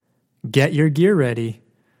Get your gear ready.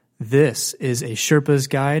 This is a Sherpa's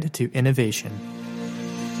Guide to Innovation.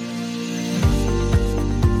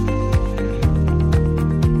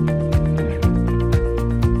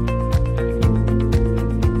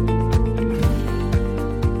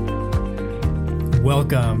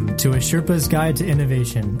 Welcome to a Sherpa's Guide to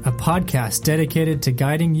Innovation, a podcast dedicated to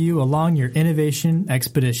guiding you along your innovation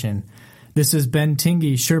expedition. This is Ben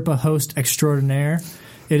Tingey, Sherpa host extraordinaire.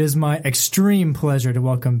 It is my extreme pleasure to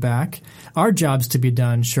welcome back our Jobs to be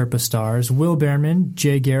Done Sherpa stars, Will Behrman,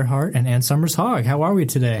 Jay Gerhardt, and Ann Summers-Hogg. How are we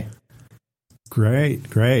today? Great.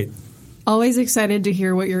 Always excited to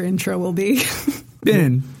hear what your intro will be.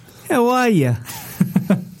 Ben, how are you?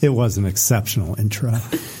 It was an exceptional intro.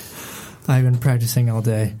 I've been practicing all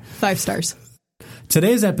day. 5 stars.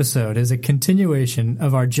 Today's episode is a continuation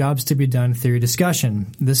of our Jobs to be Done theory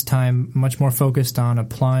discussion, this time much more focused on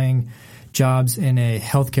applying jobs in a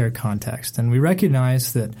healthcare context. And we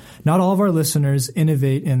recognize that not all of our listeners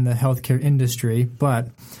innovate in the healthcare industry, but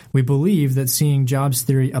we believe that seeing jobs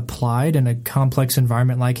theory applied in a complex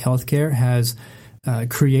environment like healthcare has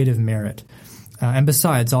creative merit. And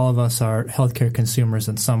besides, all of us are healthcare consumers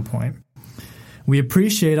at some point. We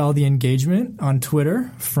appreciate all the engagement on Twitter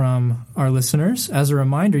from our listeners. As a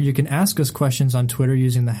reminder, you can ask us questions on Twitter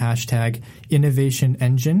using the hashtag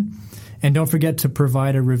InnovationEngine. And don't forget to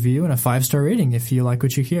provide a review and a 5-star rating if you like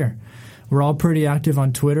what you hear. We're all pretty active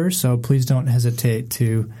on Twitter, so please don't hesitate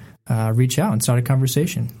to reach out and start a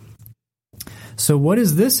conversation. So what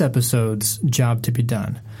is this episode's job to be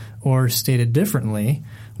done? Or stated differently,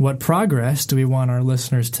 what progress do we want our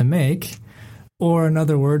listeners to make? Or in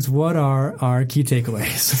other words, what are our key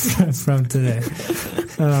takeaways from today?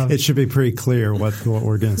 It should be pretty clear what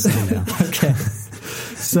we're going to say now. Okay.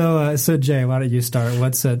 So Jay, why don't you start?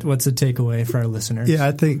 What's a takeaway for our listeners? Yeah,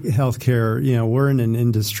 I think healthcare, we're in an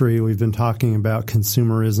industry, we've been talking about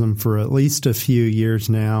consumerism for at least a few years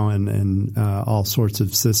now, and all sorts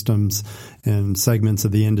of systems and segments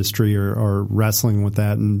of the industry are wrestling with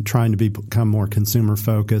that and trying to become more consumer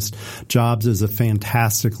focused. Jobs is a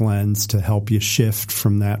fantastic lens to help you shift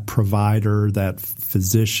from that provider, that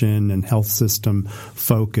physician and health system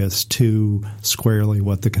focus to squarely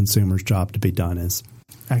what the consumer's job to be done is.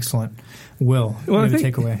 Excellent. Will, what do you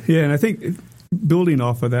take away? Yeah, and I think riffing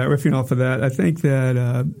off of that, I think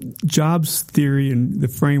that jobs theory and the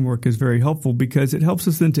framework is very helpful because it helps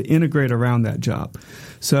us then to integrate around that job.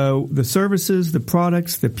 So the services, the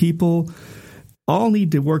products, the people all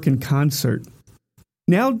need to work in concert.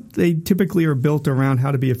 Now they typically are built around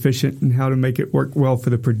how to be efficient and how to make it work well for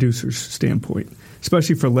the producer's standpoint,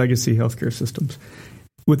 especially for legacy healthcare systems.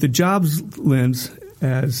 With the jobs lens,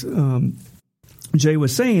 as Jay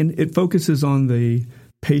was saying, it focuses on the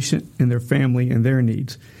patient and their family and their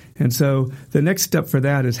needs. And so the next step for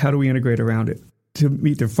that is how do we integrate around it to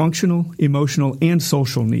meet their functional, emotional, and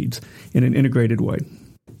social needs in an integrated way.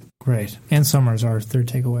 Great. Ann Summers, our third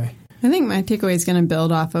takeaway. I think my takeaway is going to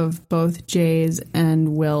build off of both Jay's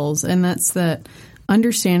and Will's, and that's that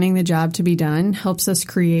understanding the job to be done helps us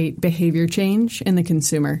create behavior change in the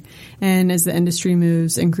consumer. And as the industry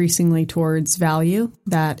moves increasingly towards value,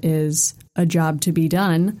 that is a job to be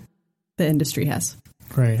done, the industry has.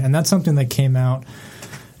 Great. And that's something that came out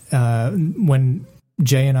when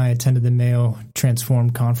Jay and I attended the Mayo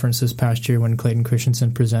Transform conference this past year when Clayton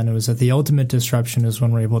Christensen presented, was that the ultimate disruption is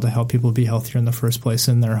when we're able to help people be healthier in the first place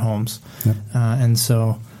in their homes. Yep. And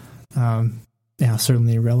so,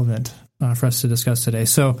 certainly relevant for us to discuss today.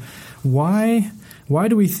 So why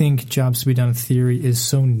do we think jobs to be done theory is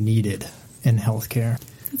so needed in healthcare?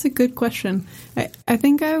 That's a good question. I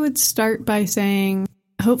think I would start by saying,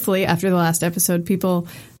 hopefully after the last episode, people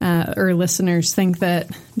or listeners think that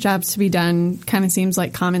jobs to be done kind of seems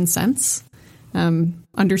like common sense.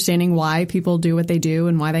 Understanding why people do what they do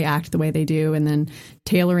and why they act the way they do and then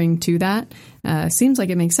tailoring to that seems like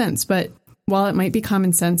it makes sense. But while it might be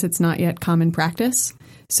common sense, it's not yet common practice.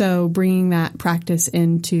 So bringing that practice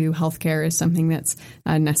into healthcare is something that's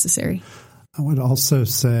necessary. I would also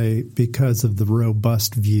say because of the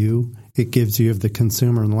robust view it gives you of the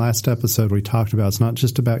consumer. In the last episode we talked about, it's not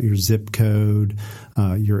just about your zip code,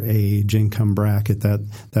 your age, income bracket,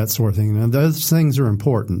 that sort of thing. Now, those things are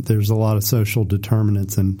important. There's a lot of social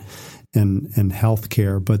determinants in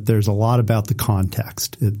healthcare, but there's a lot about the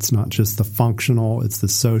context. It's not just the functional, it's the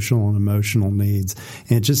social and emotional needs.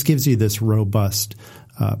 And it just gives you this robust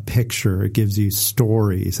picture. It gives you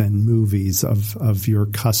stories and movies of your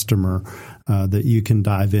customer that you can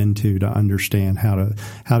dive into to understand how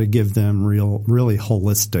to give them really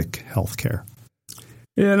holistic health care.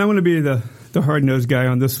 Yeah, and I want to be the hard-nosed guy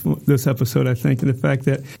on this episode, I think, and the fact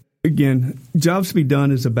that, again, jobs to be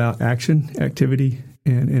done is about action, activity,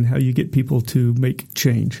 and how you get people to make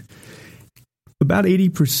change. About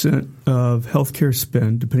 80% of healthcare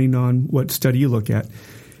spend, depending on what study you look at,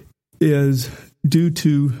 is due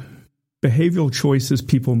to behavioral choices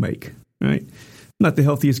people make, right? I'm not the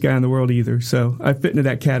healthiest guy in the world either, so I fit into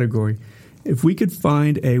that category. If we could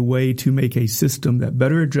find a way to make a system that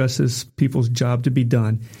better addresses people's job to be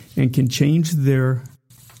done and can change their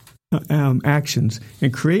actions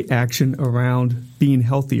and create action around being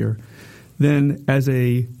healthier, then as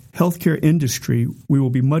a healthcare industry, we will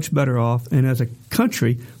be much better off, and as a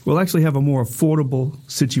country, we'll actually have a more affordable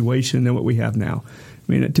situation than what we have now.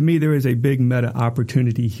 I mean, to me, there is a big meta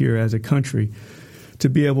opportunity here as a country to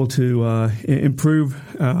be able to improve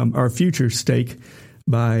our future stake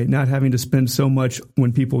by not having to spend so much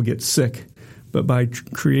when people get sick, but by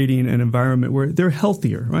creating an environment where they're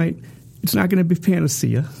healthier, right? It's not going to be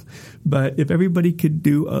panacea, but if everybody could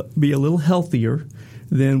be a little healthier,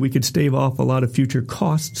 then we could stave off a lot of future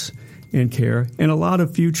costs in care and a lot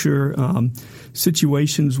of future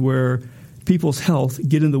situations where people's health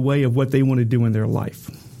get in the way of what they want to do in their life.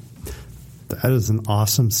 That is an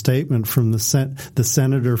awesome statement from the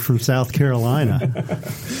senator from South Carolina.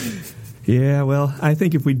 Yeah, well, I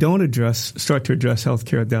think if we don't start to address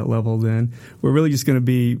healthcare at that level, then we're really just going to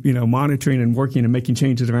be, monitoring and working and making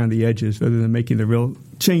changes around the edges rather than making the real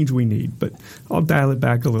change we need. But I'll dial it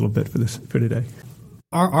back a little bit for today.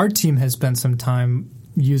 Our team has spent some time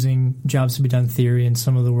using jobs to be done theory and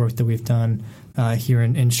some of the work that we've done here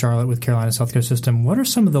in Charlotte with Carolina's healthcare system. What are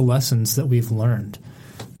some of the lessons that we've learned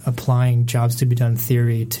applying jobs to be done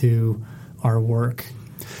theory to our work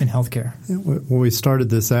in healthcare? Well, we started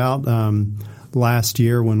this out last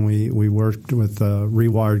year when we worked with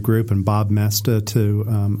Rewired Group and Bob Mesta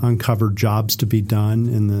to uncover jobs to be done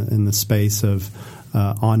in the space of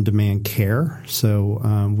on-demand care.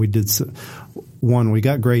 So we did we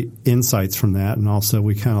got great insights from that, and also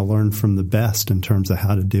we kind of learned from the best in terms of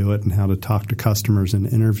how to do it and how to talk to customers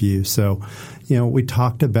and interview. So, we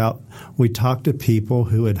talked to people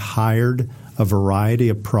who had hired a variety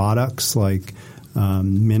of products like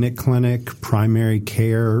Minute Clinic, primary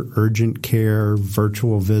care, urgent care,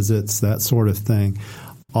 virtual visits, that sort of thing.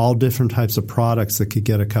 All different types of products that could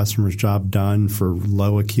get a customer's job done for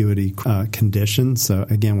low acuity conditions. So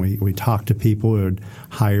again, we talked to people who had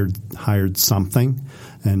hired something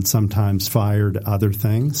and sometimes fired other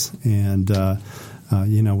things. And,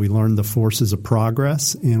 we learned the forces of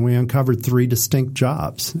progress, and we uncovered 3 distinct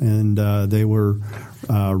jobs, and they were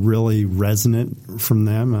really resonant from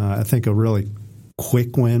them. I think a really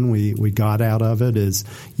quick win we got out of it is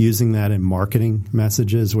using that in marketing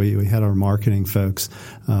messages. We had our marketing folks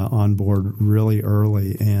on board really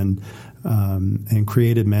early and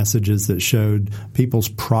created messages that showed people's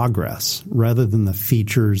progress rather than the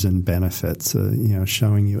features and benefits.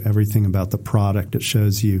 Showing you everything about the product. It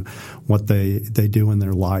shows you what they do in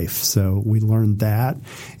their life. So we learned that,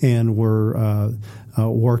 and we're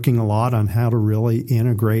working a lot on how to really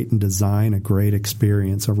integrate and design a great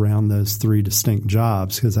experience around those 3 distinct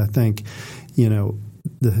jobs, because I think,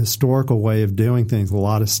 the historical way of doing things, a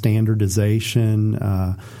lot of standardization,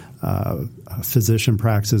 physician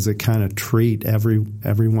practices that kind of treat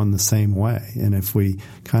everyone the same way. And if we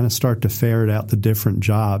kind of start to ferret out the different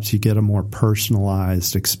jobs, you get a more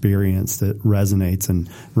personalized experience that resonates and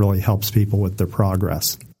really helps people with their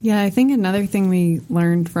progress. Yeah, I think another thing we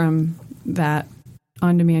learned from that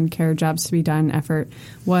on-demand care jobs to be done effort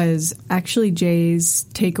was actually Jay's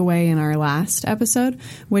takeaway in our last episode,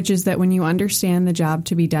 which is that when you understand the job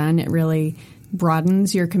to be done, it really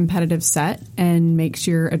broadens your competitive set and makes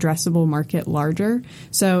your addressable market larger.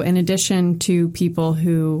 So in addition to people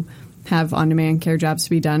who have on-demand care jobs to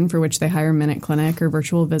be done for which they hire Minute Clinic or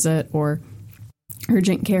virtual visit or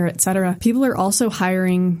urgent care, et cetera, people are also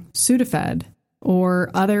hiring Sudafed or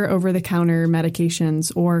other over-the-counter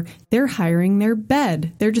medications, or they're hiring their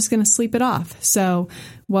bed. They're just going to sleep it off. So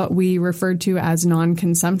what we referred to as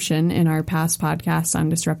non-consumption in our past podcasts on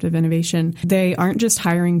disruptive innovation, they aren't just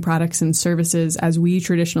hiring products and services as we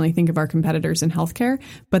traditionally think of our competitors in healthcare,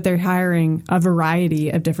 but they're hiring a variety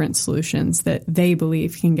of different solutions that they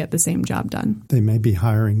believe can get the same job done. They may be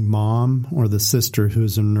hiring mom or the sister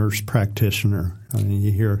who's a nurse practitioner. I mean,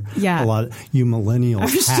 you hear a lot of you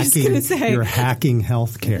millennials hacking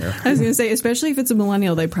healthcare. I was going to say, especially if it's a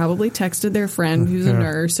millennial, they probably texted their friend who's a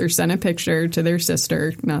nurse or sent a picture to their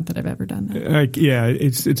sister. Not that I've ever done that.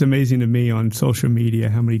 It's amazing to me on social media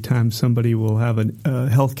how many times somebody will have a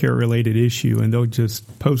healthcare related issue and they'll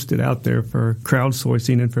just post it out there for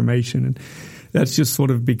crowdsourcing information. And that's just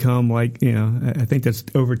sort of become like, I think that's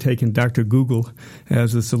overtaken Dr. Google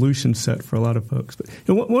as a solution set for a lot of folks. But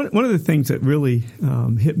one of the things that really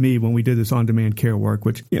hit me when we did this on-demand care work,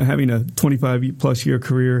 which having a 25-plus year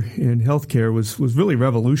career in healthcare was really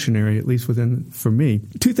revolutionary, at least for me.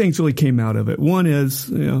 Two things really came out of it. One is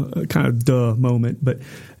a kind of duh moment, but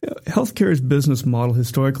healthcare's business model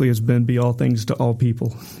historically has been be all things to all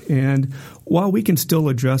people. And while we can still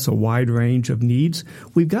address a wide range of needs,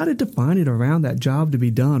 we've got to define it around that job to be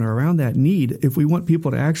done or around that need if we want people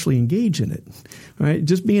to actually engage in it, right?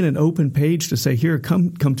 Just being an open page to say, here,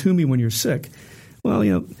 come to me when you're sick.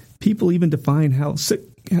 Well, people even define how sick,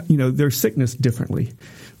 their sickness differently.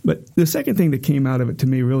 But the second thing that came out of it to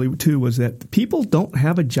me really, too, was that people don't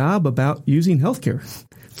have a job about using healthcare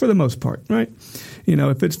for the most part, right?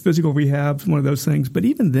 If it's physical rehab, one of those things. But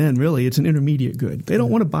even then, really, it's an intermediate good. They don't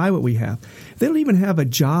want to buy what we have. They don't even have a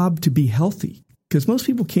job to be healthy because most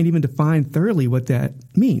people can't even define thoroughly what that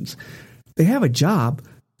means. They have a job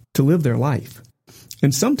to live their life.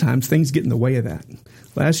 And sometimes things get in the way of that.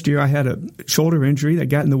 Last year, I had a shoulder injury that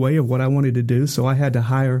got in the way of what I wanted to do, so I had to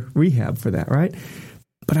hire rehab for that, right?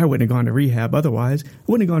 But I wouldn't have gone to rehab otherwise. I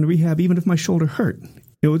wouldn't have gone to rehab even if my shoulder hurt.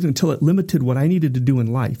 It wasn't until it limited what I needed to do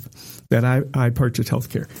in life that I purchased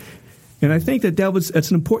healthcare. And I think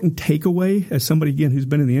that's an important takeaway as somebody, again, who's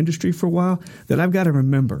been in the industry for a while, that I've got to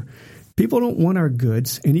remember. People don't want our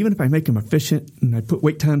goods, and even if I make them efficient and I put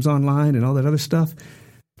wait times online and all that other stuff,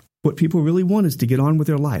 what people really want is to get on with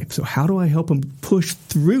their life. So how do I help them push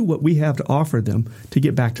through what we have to offer them to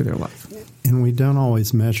get back to their life? And we don't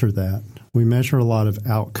always measure that. We measure a lot of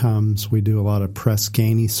outcomes. We do a lot of Press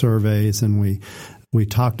Ganey surveys, and we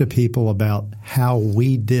talk to people about how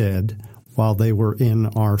we did while they were in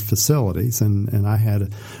our facilities. And I had a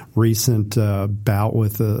recent bout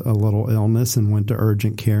with a little illness and went to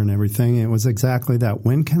urgent care and everything. And it was exactly that.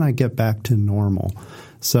 When can I get back to normal?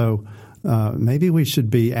 So maybe we should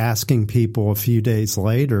be asking people a few days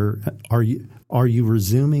later, are you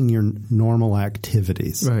resuming your normal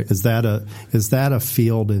activities? Right. Is that a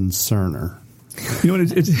field in Cerner?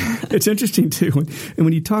 It's interesting, too.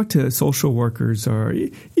 When you talk to social workers or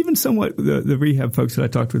even somewhat the rehab folks that I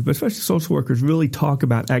talked with, but especially social workers, really talk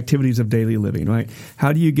about activities of daily living, right?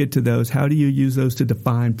 How do you get to those? How do you use those to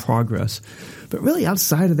define progress? But really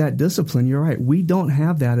outside of that discipline, you're right, we don't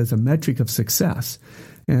have that as a metric of success.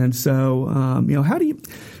 And so, how do you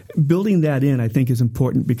 – building that in, I think, is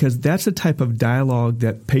important because that's the type of dialogue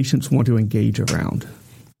that patients want to engage around.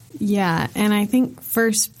 Yeah, and I think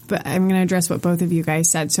first, I'm going to address what both of you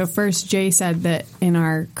guys said. So first, Jay said that in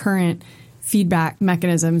our current feedback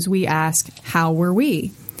mechanisms, we ask, how were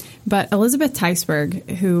we? But Elizabeth Teisberg,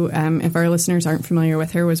 who, if our listeners aren't familiar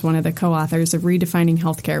with her, was one of the co-authors of Redefining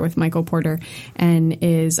Healthcare with Michael Porter and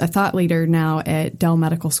is a thought leader now at Dell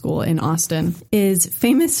Medical School in Austin, is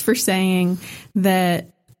famous for saying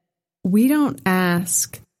that we don't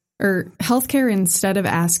ask, or healthcare, instead of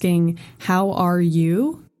asking, how are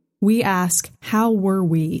you? We ask, how were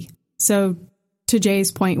we? So to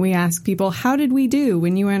Jay's point, we ask people, how did we do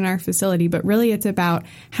when you were in our facility? But really it's about,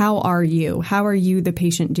 how are you? How are you, the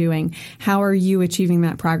patient, doing? How are you achieving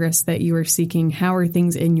that progress that you are seeking? How are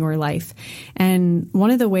things in your life? And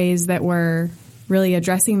one of the ways that we're really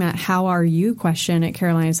addressing that how are you question at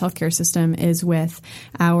Carolina's healthcare system is with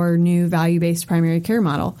our new value-based primary care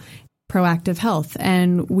model, Proactive Health.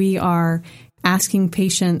 And we are asking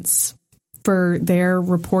patients for their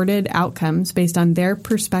reported outcomes based on their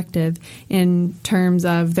perspective in terms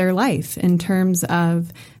of their life, in terms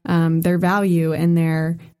of their value and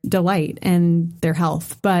their delight and their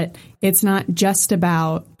health. But it's not just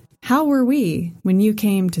about how were we when you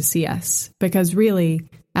came to see us? Because really,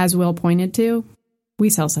 as Will pointed to, we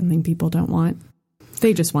sell something people don't want.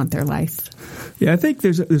 They just want their life. Yeah, I think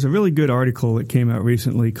there's a really good article that came out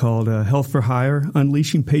recently called Health for Hire,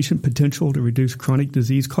 Unleashing Patient Potential to Reduce Chronic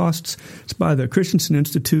Disease Costs. It's by the Christensen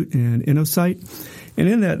Institute and InnoSight. And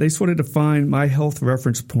in that, they sort of define my health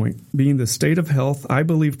reference point, being the state of health I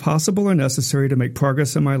believe possible or necessary to make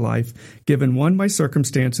progress in my life, given one, my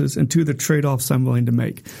circumstances, and two, the trade-offs I'm willing to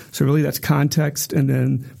make. So really that's context and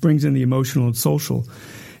then brings in the emotional and social.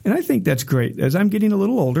 And I think that's great. As I'm getting a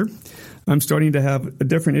little older, I'm starting to have a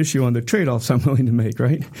different issue on the trade-offs I'm willing to make,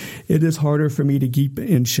 right? It is harder for me to keep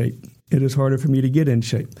in shape. It is harder for me to get in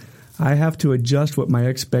shape. I have to adjust what my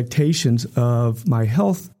expectations of my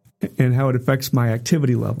health and how it affects my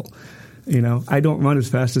activity level. I don't run as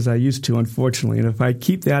fast as I used to, unfortunately. And if I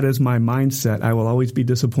keep that as my mindset, I will always be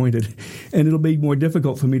disappointed. And it'll be more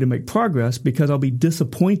difficult for me to make progress because I'll be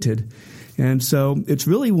disappointed. And so it's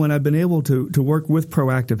really when I've been able to work with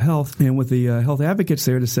Proactive Health and with the health advocates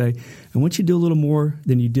there to say, I want you to do a little more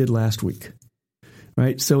than you did last week.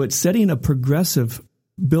 right? So it's setting a progressive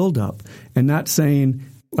buildup and not saying,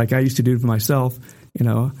 like I used to do for myself,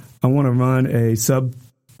 I want to run a sub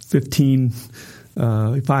 15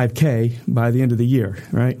 5K by the end of the year,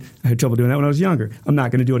 right? I had trouble doing that when I was younger. I'm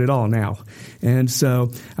not going to do it at all now. And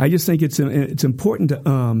so I just think it's important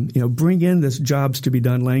to bring in this jobs to be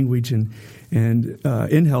done language and in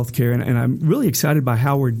healthcare. And I'm really excited by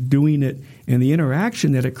how we're doing it and the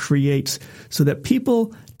interaction that it creates so that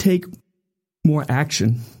people take more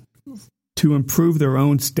action to improve their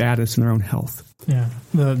own status and their own health. Yeah.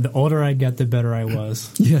 The older I get, the better I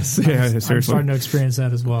was. Yes. I'm starting to experience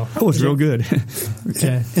that as well. That was real good.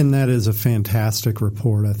 Okay. And that is a fantastic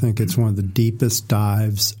report. I think it's one of the deepest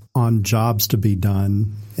dives on jobs to be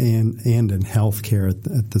done and in healthcare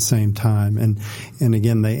at the same time. And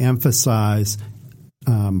again, they emphasize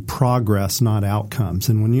progress, not outcomes.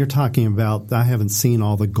 And when you're talking about, I haven't seen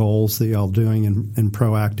all the goals that y'all doing in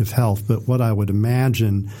proactive health, but what I would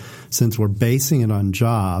imagine, since we're basing it on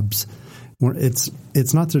jobs,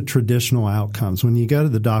 it's not the traditional outcomes. When you go to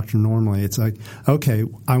the doctor normally, it's like, okay,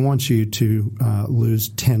 I want you to lose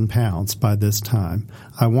 10 pounds by this time.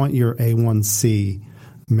 I want your A1C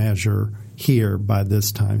measure here by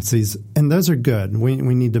this time. And those are good. We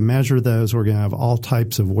need to measure those. We're going to have all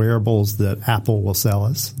types of wearables that Apple will sell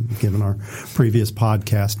us, given our previous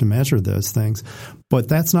podcast, to measure those things. But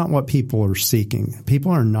that's not what people are seeking.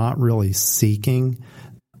 People are not really seeking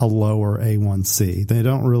a lower A1C. They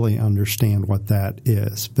don't really understand what that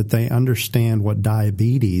is, but they understand what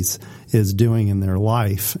diabetes is doing in their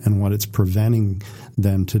life and what it's preventing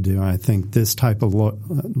them to do. I think this type of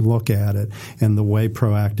look at it and the way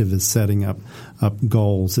Proactive is setting up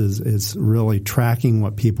goals is really tracking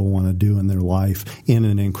what people want to do in their life in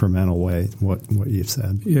an incremental way, what you've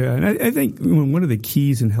said. Yeah, and I think one of the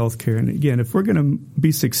keys in healthcare, and again, if we're going to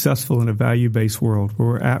be successful in a value-based world where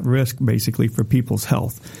we're at risk basically for people's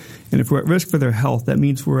health, and if we're at risk for their health, that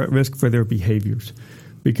means we're at risk for their behaviors.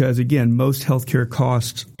 Because again, most healthcare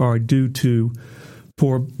costs are due to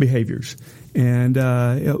poor behaviors. And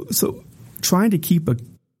so trying to keep a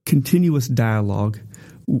continuous dialogue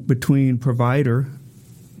between provider,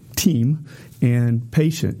 team, and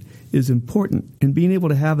patient is important, and being able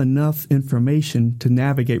to have enough information to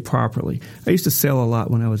navigate properly. I used to sail a lot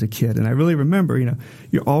when I was a kid, and I really remember,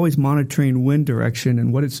 you're always monitoring wind direction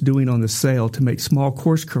and what it's doing on the sail to make small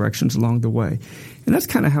course corrections along the way. And that's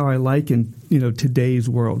kind of how I like in today's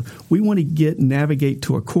world. We want to navigate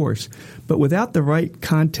to a course, but without the right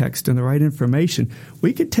context and the right information,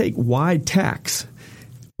 we could take wide tacks,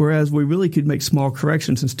 whereas we really could make small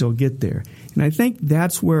corrections and still get there. And I think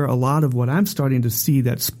that's where a lot of what I'm starting to see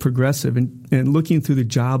that's progressive and looking through the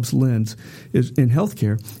jobs lens is in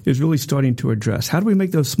healthcare is really starting to address. How do we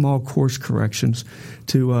make those small course corrections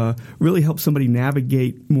to really help somebody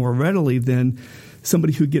navigate more readily than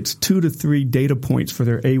somebody who gets 2 to 3 data points for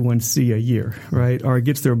their A1C a year, right? Or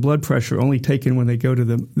gets their blood pressure only taken when they go to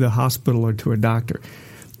the hospital or to a doctor.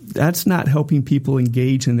 That's not helping people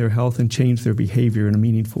engage in their health and change their behavior in a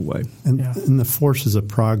meaningful way. And the forces of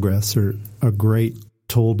progress are a great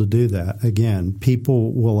tool to do that. Again,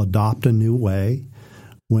 people will adopt a new way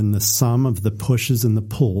when the sum of the pushes and the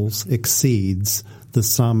pulls exceeds the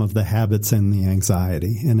sum of the habits and the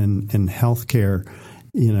anxiety. And in healthcare,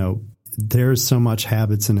 there's so much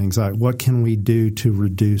habits and anxiety. What can we do to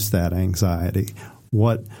reduce that anxiety?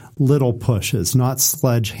 What little pushes, not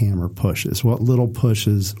sledgehammer pushes, what little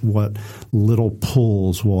pushes, what little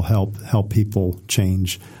pulls will help people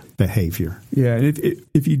change behavior? Yeah, and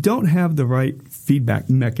if you don't have the right feedback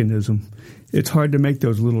mechanism, it's hard to make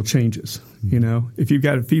those little changes. If you've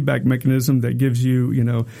got a feedback mechanism that gives you,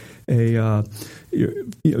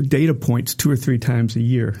 data points 2 or 3 times a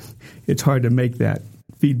year, it's hard to make that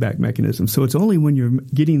feedback mechanism. So it's only when you're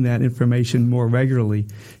getting that information more regularly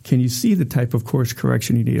can you see the type of course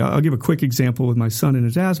correction you need. I'll give a quick example with my son and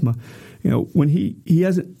his asthma. When he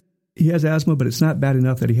has asthma, but it's not bad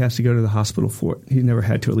enough that he has to go to the hospital for it. He never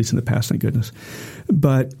had to, at least in the past, thank goodness.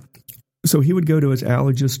 But so he would go to his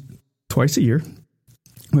allergist twice a year,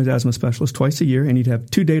 his asthma specialist twice a year, and he'd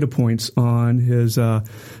have 2 data points on his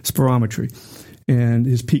spirometry and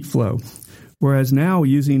his peak flow. Whereas now,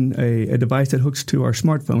 using a device that hooks to our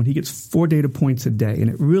smartphone, he gets 4 data points a day, and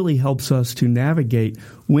it really helps us to navigate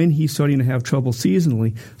when he's starting to have trouble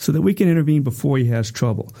seasonally so that we can intervene before he has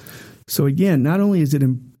trouble. So again, not only is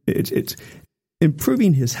it's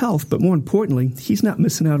improving his health, but more importantly, he's not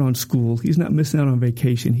missing out on school. He's not missing out on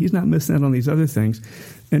vacation. He's not missing out on these other things.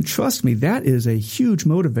 And trust me, that is a huge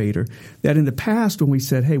motivator that in the past when we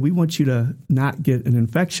said, hey, we want you to not get an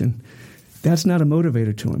infection, that's not a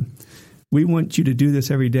motivator to him. We want you to do this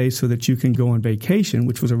every day so that you can go on vacation,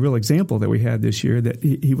 which was a real example that we had this year, that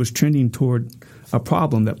he was trending toward a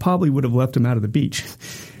problem that probably would have left him out of the beach.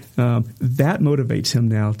 That motivates him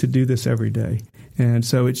now to do this every day. And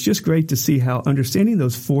so it's just great to see how understanding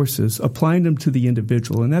those forces, applying them to the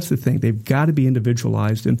individual, and that's the thing, they've got to be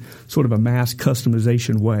individualized in sort of a mass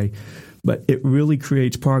customization way. But it really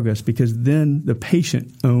creates progress because then the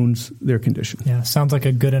patient owns their condition. Yeah, sounds like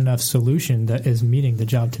a good enough solution that is meeting the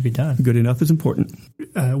job to be done. Good enough is important.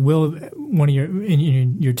 Will, one of your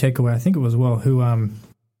takeaway, I think it was Will, who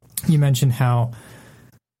you mentioned how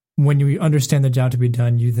when you understand the job to be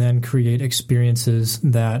done, you then create experiences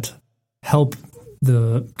that help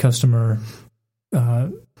the customer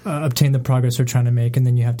obtain the progress they're trying to make, and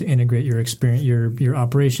then you have to integrate your experience, your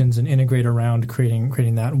operations, and integrate around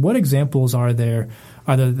creating that. What examples are there,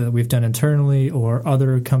 either that we've done internally or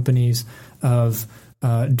other companies, of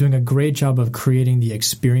doing a great job of creating the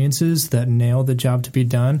experiences that nail the job to be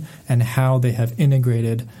done, and how they have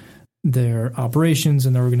integrated their operations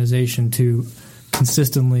and their organization to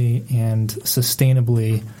consistently and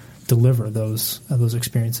sustainably deliver those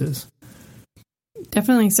experiences?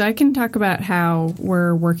 Definitely. So I can talk about how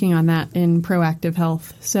we're working on that in Proactive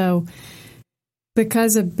Health. So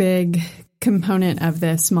because a big component of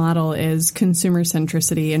this model is consumer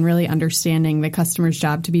centricity and really understanding the customer's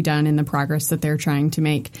job to be done and the progress that they're trying to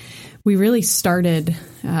make, we really started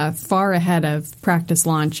far ahead of practice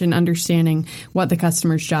launch in understanding what the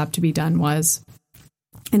customer's job to be done was.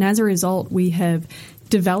 And as a result, we have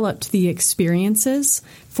developed the experiences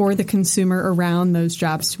for the consumer around those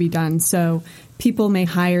jobs to be done. So people may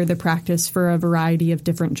hire the practice for a variety of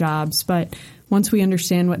different jobs, but once we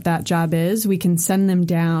understand what that job is, we can send them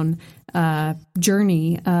down a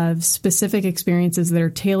journey of specific experiences that are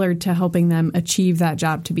tailored to helping them achieve that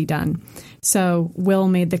job to be done. So Will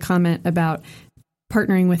made the comment about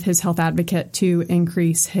partnering with his health advocate to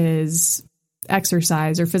increase his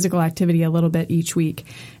exercise or physical activity a little bit each week.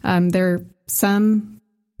 There are some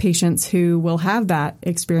patients who will have that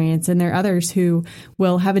experience, and there are others who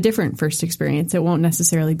will have a different first experience. It won't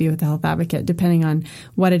necessarily be with the health advocate, depending on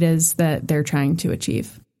what it is that they're trying to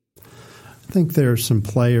achieve. I think there are some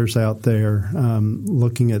players out there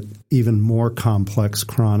looking at even more complex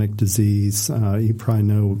chronic disease. You probably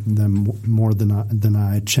know them more than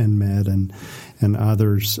I, ChenMed and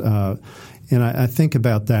others. And I think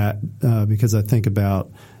about that because I think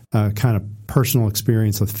about kind of personal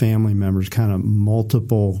experience with family members, kind of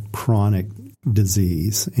multiple chronic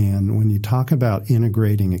disease. And when you talk about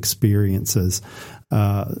integrating experiences,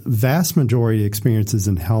 vast majority of experiences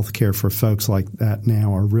in healthcare for folks like that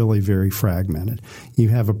now are really very fragmented. You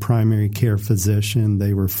have a primary care physician,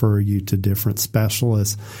 they refer you to different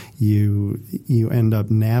specialists. You end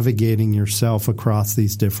up navigating yourself across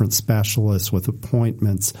these different specialists with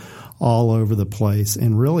appointments all over the place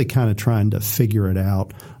and really kind of trying to figure it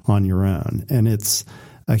out on your own. And it's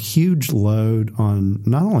a huge load on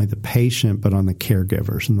not only the patient, but on the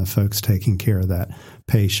caregivers and the folks taking care of that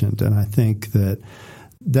patient. And I think that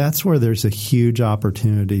that's where there's a huge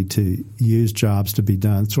opportunity to use jobs to be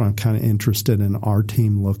done. So I'm kind of interested in our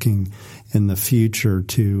team looking in the future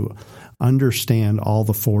to understand all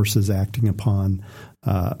the forces acting upon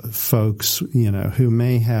folks, who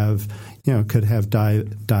may have, could have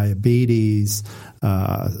diabetes,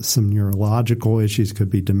 some neurological issues, could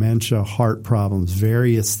be dementia, heart problems,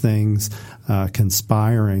 various things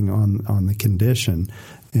conspiring on the condition,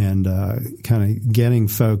 and kind of getting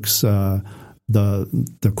folks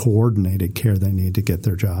the coordinated care they need to get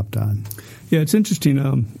their job done. Yeah, it's interesting.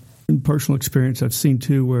 In personal experience, I've seen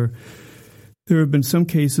too where there have been some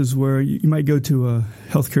cases where you might go to a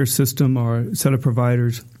healthcare system or a set of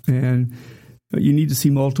providers, and you need to see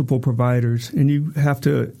multiple providers, and you have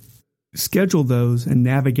to schedule those and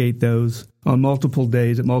navigate those on multiple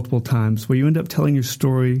days at multiple times, where you end up telling your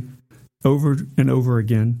story over and over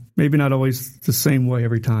again, maybe not always the same way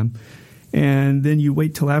every time. And then you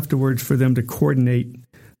wait till afterwards for them to coordinate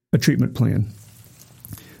a treatment plan.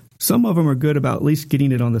 Some of them are good about at least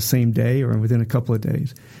getting it on the same day or within a couple of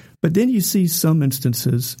days. But then you see some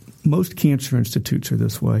instances, most cancer institutes are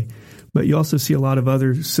this way, but you also see a lot of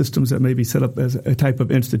other systems that may be set up as a type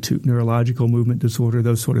of institute, neurological movement disorder,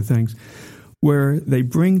 those sort of things, where they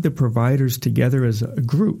bring the providers together as a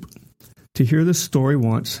group to hear the story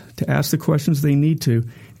once, to ask the questions they need to,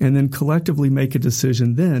 and then collectively make a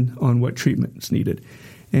decision then on what treatment is needed.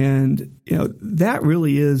 And that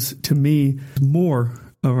really is, to me, more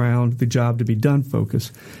around the job to be done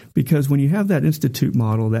focus, because when you have that institute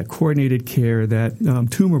model, that coordinated care, that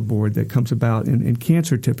tumor board that comes about in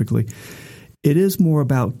cancer typically, it is more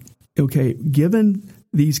about, okay, given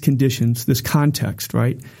these conditions, this context,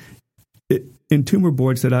 right, in tumor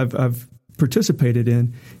boards that I've participated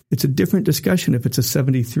in, it's a different discussion if it's a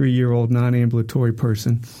 73-year-old non-ambulatory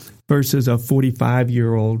person versus a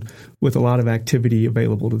 45-year-old with a lot of activity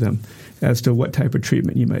available to them as to what type of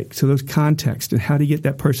treatment you make. So those contexts and how to get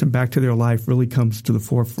that person back to their life really comes to the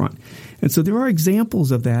forefront. And so there are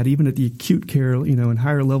examples of that even at the acute care, and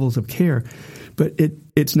higher levels of care. But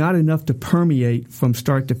it's not enough to permeate from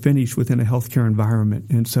start to finish within a healthcare environment.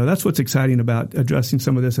 And so that's what's exciting about addressing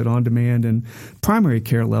some of this at on-demand and primary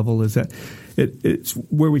care level is that it's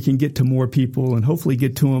where we can get to more people and hopefully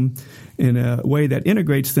get to them in a way that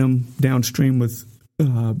integrates them downstream with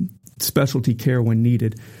specialty care when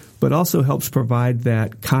needed, but also helps provide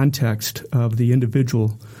that context of the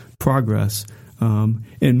individual progress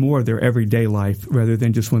in more of their everyday life rather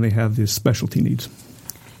than just when they have these specialty needs.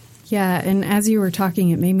 Yeah, and as you were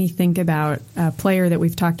talking, it made me think about a player that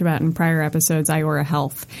we've talked about in prior episodes, Iora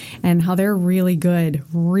Health, and how they're really good,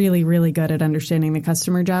 really, really good at understanding the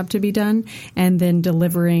customer job to be done and then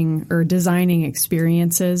delivering or designing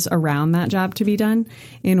experiences around that job to be done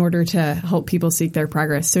in order to help people seek their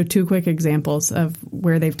progress. So 2 quick examples of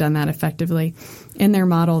where they've done that effectively. In their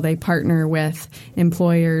model, they partner with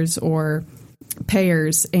employers or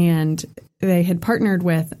payers, and they had partnered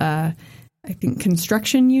with I think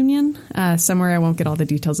construction union, somewhere. I won't get all the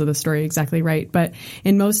details of the story exactly right, but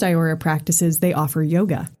in most Iora practices, they offer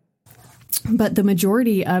yoga. But the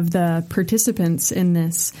majority of the participants in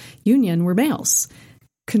this union were males,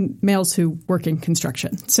 males who work in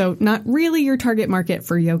construction. So not really your target market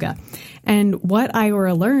for yoga. And what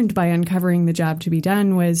Iora learned by uncovering the job to be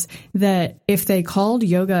done was that if they called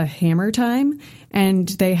yoga hammer time and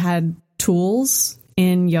they had tools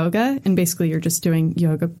in yoga, and basically you're just doing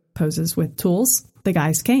yoga poses with tools, the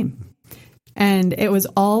guys came. And it was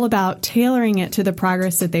all about tailoring it to the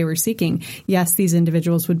progress that they were seeking. Yes, these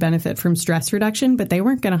individuals would benefit from stress reduction, but they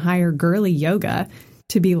weren't going to hire girly yoga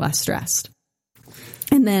to be less stressed.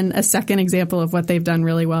 And then a second example of what they've done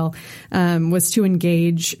really well was to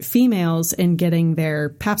engage females in getting their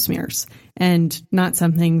pap smears, and not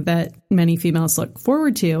something that many females look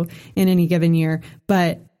forward to in any given year,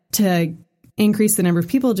 but to increase the number of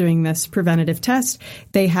people doing this preventative test,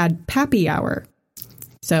 they had Pappy Hour.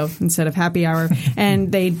 So instead of happy hour,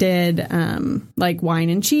 and they did like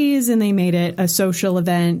wine and cheese, and they made it a social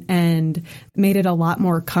event and made it a lot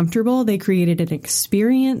more comfortable. They created an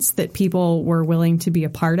experience that people were willing to be a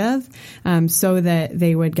part of, so that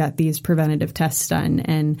they would get these preventative tests done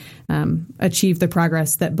and achieve the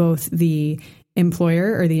progress that both the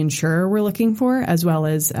employer or the insurer were looking for, as well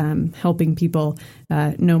as helping people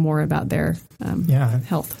know more about their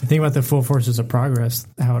health. Think about the full forces of progress,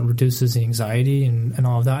 how it reduces the anxiety and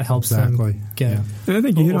all of that helps them get and I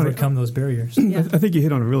think you overcome those barriers. Yeah. I think you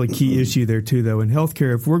hit on a really key issue there too, though. In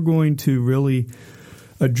healthcare, if we're going to really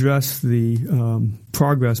address the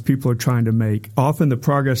progress people are trying to make, often the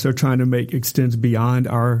progress they're trying to make extends beyond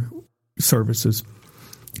our services.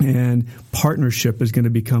 And partnership is going to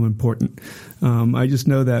become important. I just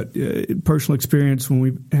know that personal experience when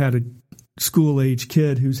we've had a school-age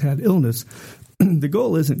kid who's had illness, the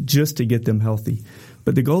goal isn't just to get them healthy,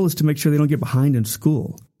 but the goal is to make sure they don't get behind in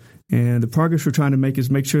school. And the progress we're trying to make is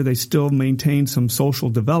make sure they still maintain some social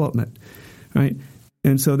development, right?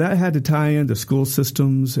 And so that had to tie into school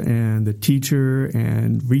systems and the teacher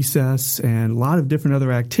and recess and a lot of different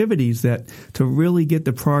other activities that to really get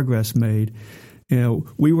the progress made.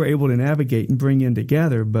 We were able to navigate and bring in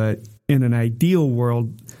together, but in an ideal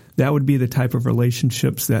world, that would be the type of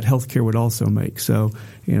relationships that healthcare would also make. So,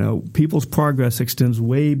 people's progress extends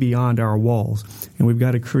way beyond our walls, and we've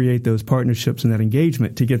got to create those partnerships and that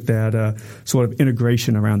engagement to get that sort of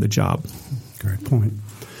integration around the job. Great point.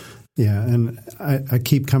 Yeah, and I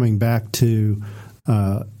keep coming back to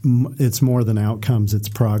it's more than outcomes, it's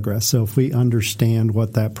progress. So if we understand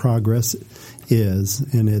what that progress is,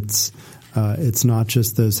 and it's not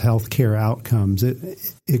just those healthcare outcomes.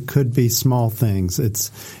 It could be small things.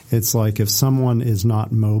 It's like if someone is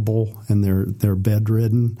not mobile and they're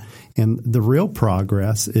bedridden, and the real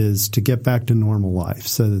progress is to get back to normal life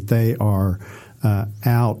so that they are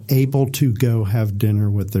out, able to go have dinner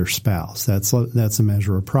with their spouse. That's a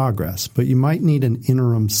measure of progress. But you might need an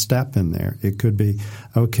interim step in there. It could be,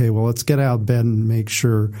 okay, well, let's get out of bed and make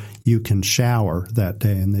sure you can shower that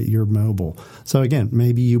day and that you're mobile. So again,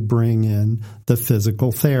 maybe you bring in the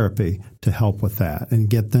physical therapy to help with that and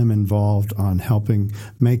get them involved on helping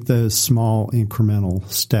make those small incremental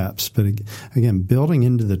steps. But again, building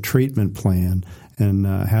into the treatment plan and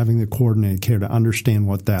having the coordinated care to understand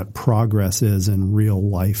what that progress is in real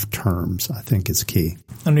life terms, I think is key.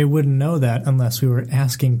 And we wouldn't know that unless we were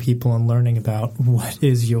asking people and learning about what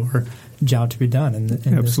is your job to be done in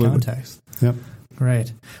this context. Yep.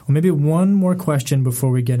 Great. Well, maybe one more question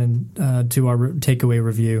before we get into our takeaway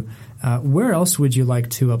review. Where else would you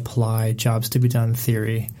like to apply jobs to be done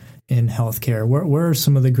theory in healthcare? Where are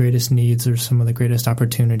some of the greatest needs or some of the greatest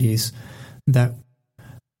opportunities that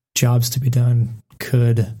jobs to be done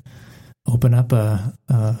could open up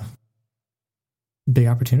a big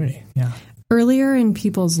opportunity? Yeah. Earlier in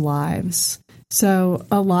people's lives. So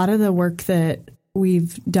a lot of the work that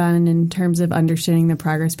we've done in terms of understanding the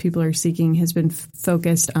progress people are seeking has been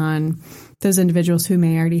focused on those individuals who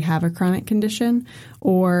may already have a chronic condition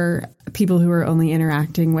or people who are only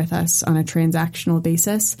interacting with us on a transactional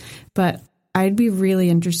basis. But I'd be really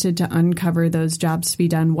interested to uncover those jobs to be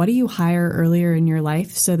done. What do you hire earlier in your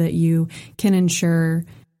life so that you can ensure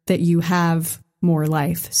that you have more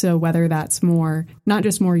life? So whether that's more, not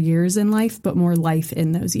just more years in life, but more life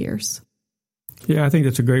in those years. Yeah, I think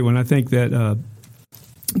that's a great one. I think that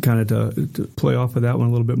kind of to play off of that one a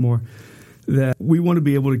little bit more, that we want to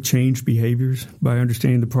be able to change behaviors by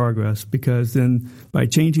understanding the progress, because then by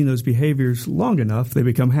changing those behaviors long enough, they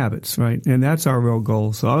become habits, right? And that's our real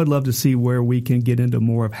goal. So I would love to see where we can get into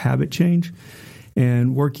more of habit change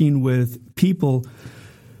and working with people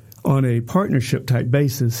on a partnership type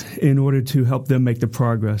basis in order to help them make the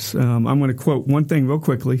progress. I'm going to quote one thing real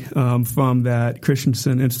quickly from that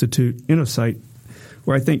Christensen Institute InnoSight,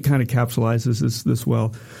 where I think kind of capsulizes this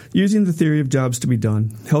well. Using the theory of jobs to be done,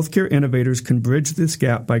 healthcare innovators can bridge this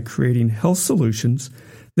gap by creating health solutions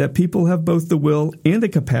that people have both the will and the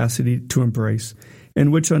capacity to embrace,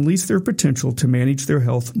 and which unleash their potential to manage their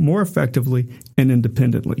health more effectively and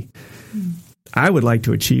independently. I would like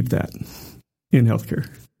to achieve that in healthcare.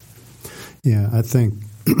 Yeah, I think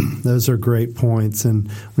those are great points.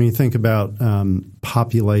 And when you think about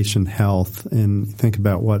population health and think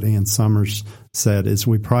about what Ann Summers said, is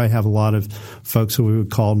we probably have a lot of folks who we would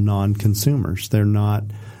call non-consumers. They're not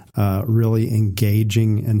really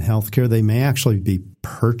engaging in healthcare. They may actually be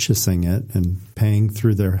purchasing it and paying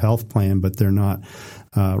through their health plan, but they're not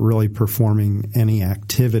really performing any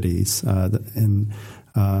activities and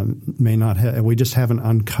may not have. We just haven't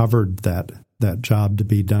uncovered that job to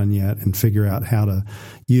be done yet and figure out how to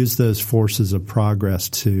use those forces of progress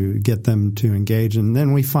to get them to engage. And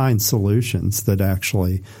then we find solutions that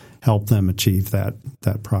actually help them achieve that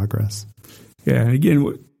progress. Yeah, and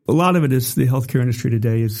again, a lot of it is the healthcare industry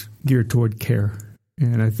today is geared toward care.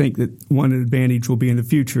 And I think that one advantage will be in the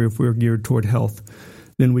future if we're geared toward health,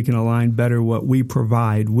 then we can align better what we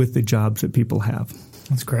provide with the jobs that people have.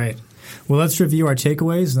 That's great. Well, let's review our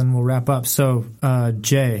takeaways, then we'll wrap up. So,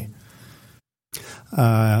 Jay.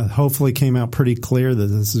 Hopefully came out pretty clear that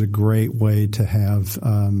this is a great way to have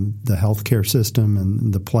the healthcare system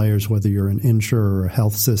and the players, whether you're an insurer or a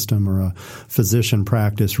health system or a physician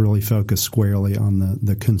practice, really focus squarely on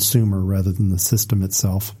the consumer rather than the system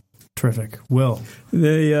itself. Terrific. Will?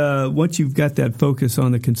 Once you've got that focus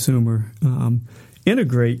on the consumer,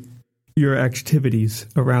 integrate your activities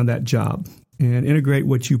around that job and integrate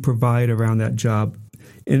what you provide around that job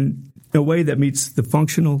in a way that meets the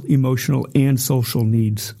functional, emotional, and social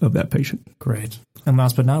needs of that patient. Great. And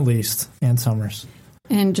last but not least, Ann Summers.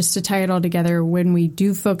 And just to tie it all together, when we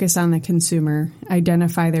do focus on the consumer,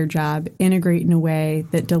 identify their job, integrate in a way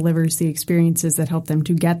that delivers the experiences that help them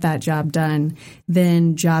to get that job done,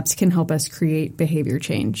 then jobs can help us create behavior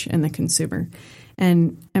change in the consumer.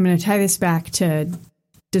 And I'm going to tie this back to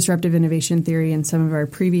disruptive innovation theory and some of our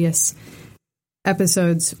previous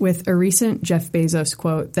episodes with a recent Jeff Bezos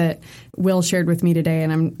quote that Will shared with me today,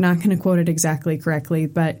 and I'm not going to quote it exactly correctly,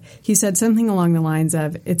 but he said something along the lines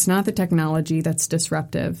of, it's not the technology that's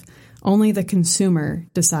disruptive, only the consumer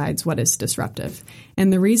decides what is disruptive.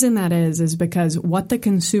 And the reason that is because what the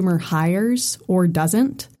consumer hires or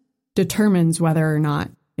doesn't determines whether or not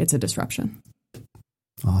it's a disruption.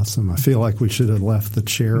 Awesome. I feel like we should have left the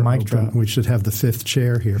chair Mic open. drop. We should have the fifth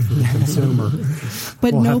chair here for the consumer.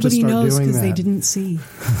 But We'll nobody knows because they that. didn't see.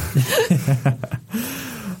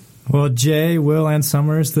 Well, Jay, Will, and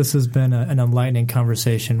Summers, this has been an enlightening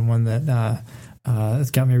conversation, one that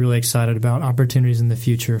has got me really excited about opportunities in the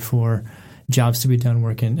future for jobs to be done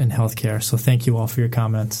work in healthcare. So thank you all for your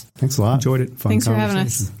comments. Thanks a lot. Enjoyed it. Fun Thanks for having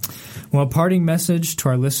conversation. us. Well, parting message to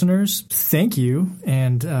our listeners, thank you,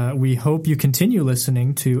 and we hope you continue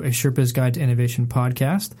listening to A Sherpa's Guide to Innovation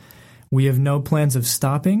podcast. We have no plans of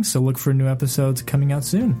stopping, so look for new episodes coming out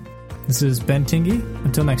soon. This is Ben Tingy.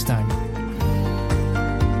 Until next time.